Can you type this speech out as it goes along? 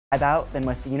vibe out than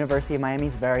with the University of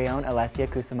Miami's very own Alessia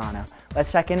Cusimano.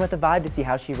 Let's check in with the vibe to see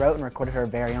how she wrote and recorded her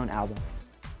very own album.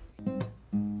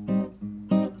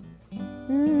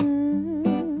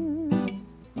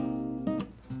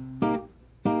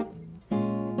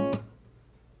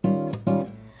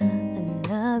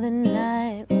 Another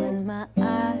night when my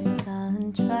eyes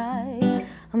aren't dry,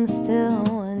 I'm still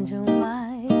wondering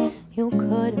why you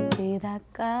couldn't be that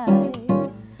guy.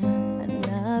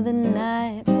 Another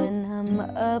night when I'm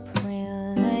up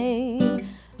real late,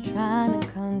 trying to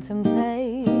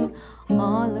contemplate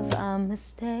all of our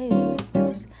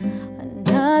mistakes.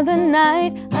 Another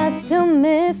night I still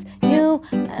miss you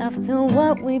after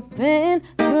what we've been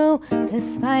through,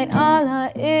 despite all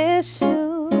our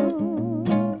issues.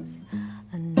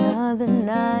 Another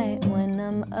night when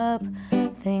I'm up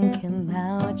thinking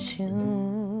about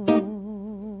you.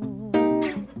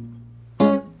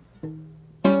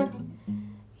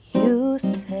 You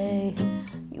say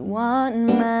you want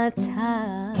my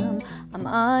time, I'm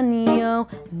on your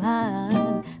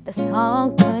mind. That's all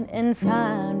good and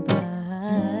fine,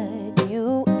 but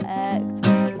you act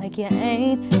like you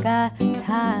ain't got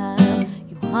time.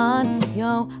 You want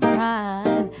your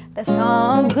pride. That's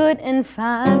all good and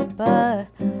fine, but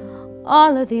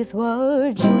all of these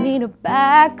words, you need to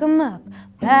back 'em up,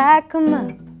 back 'em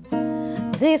up.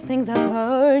 These things I've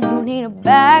heard, you need to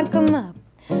back 'em up.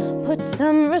 Put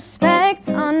some respect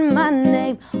on my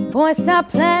name. Boy, stop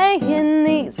playing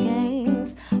these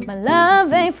games. My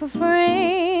love ain't for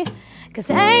free, 'cause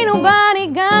ain't nobody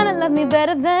gonna love me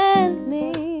better than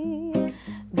me.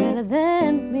 Better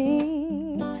than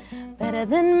me. Better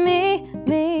than me,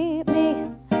 me, me.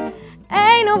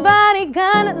 Ain't nobody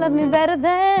gonna love me better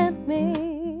than me.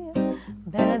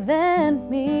 Better than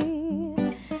me.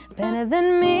 Better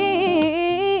than me.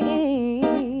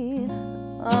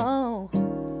 Oh,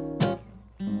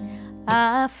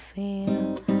 I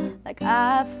feel like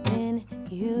I've been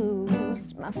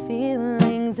used, my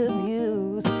feelings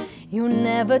abused. You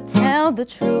never tell the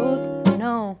truth,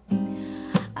 no.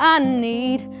 I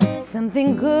need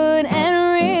something good and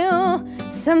real,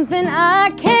 something I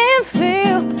can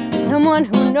feel, someone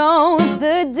who knows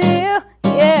the deal,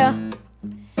 yeah.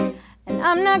 And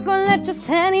I'm not gonna let just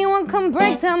anyone come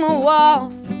break down my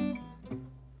walls.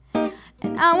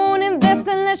 And I won't invest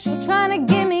unless you're trying to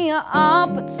give me your all.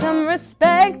 Put some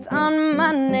respect on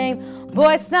my name.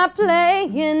 Boy, stop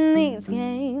playing these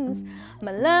games.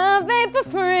 My love ain't for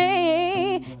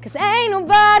free, 'cause ain't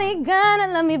nobody gonna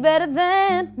love me better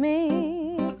than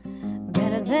me.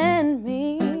 Better than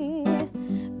me.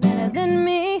 Better than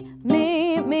me,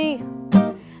 me, me.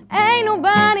 Ain't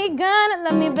nobody gonna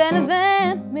love me better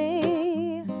than me.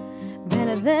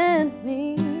 Better than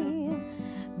me.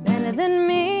 Better than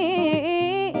me.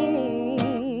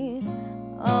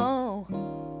 Oh,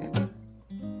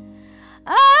 I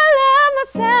love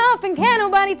myself and can't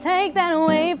nobody take that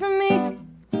away from me.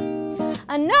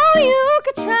 I know you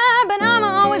could try, but I'ma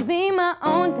always be my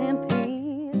own damn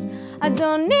peace. I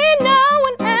don't need no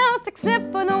one else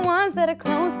except for the ones that are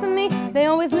close to me. They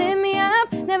always lift me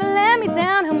up, never let me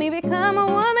down, help me become a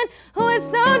woman who is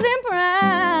so damn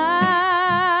proud.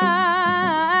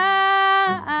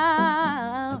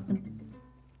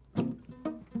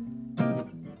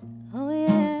 Oh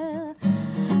yeah,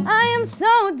 I am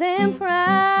so damn proud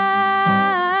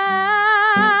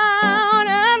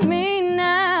of me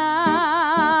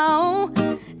now,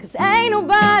 'cause ain't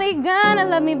nobody gonna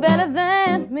love me better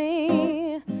than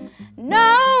me.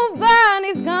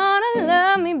 Nobody's gonna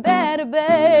love me better,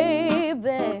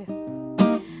 baby.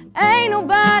 Ain't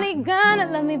nobody gonna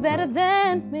love me better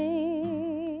than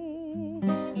me.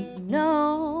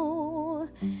 No,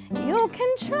 you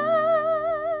can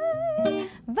try,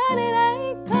 but it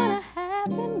ain't gonna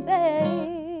happen,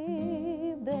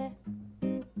 baby.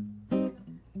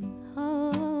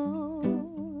 Oh,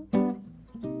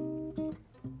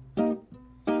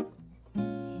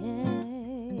 yeah.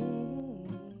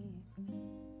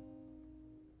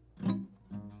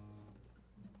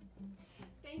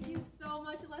 Thank you so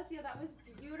much, Alessia. That was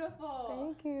beautiful.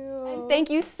 Thank you. And thank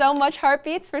you so much,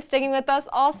 Heartbeats, for sticking with us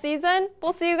all season.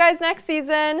 We'll see you guys next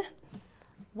season.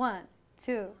 1,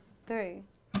 2, 3.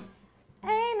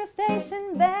 Ain't no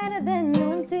station better than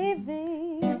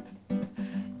UMTV.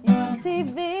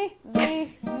 UMTV,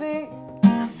 V, V.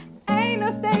 Ain't no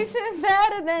station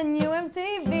better than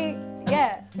UMTV.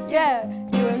 Yeah, yeah,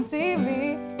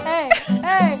 UMTV. Hey,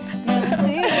 hey,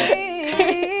 UMTV.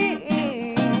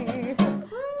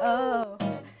 Oh.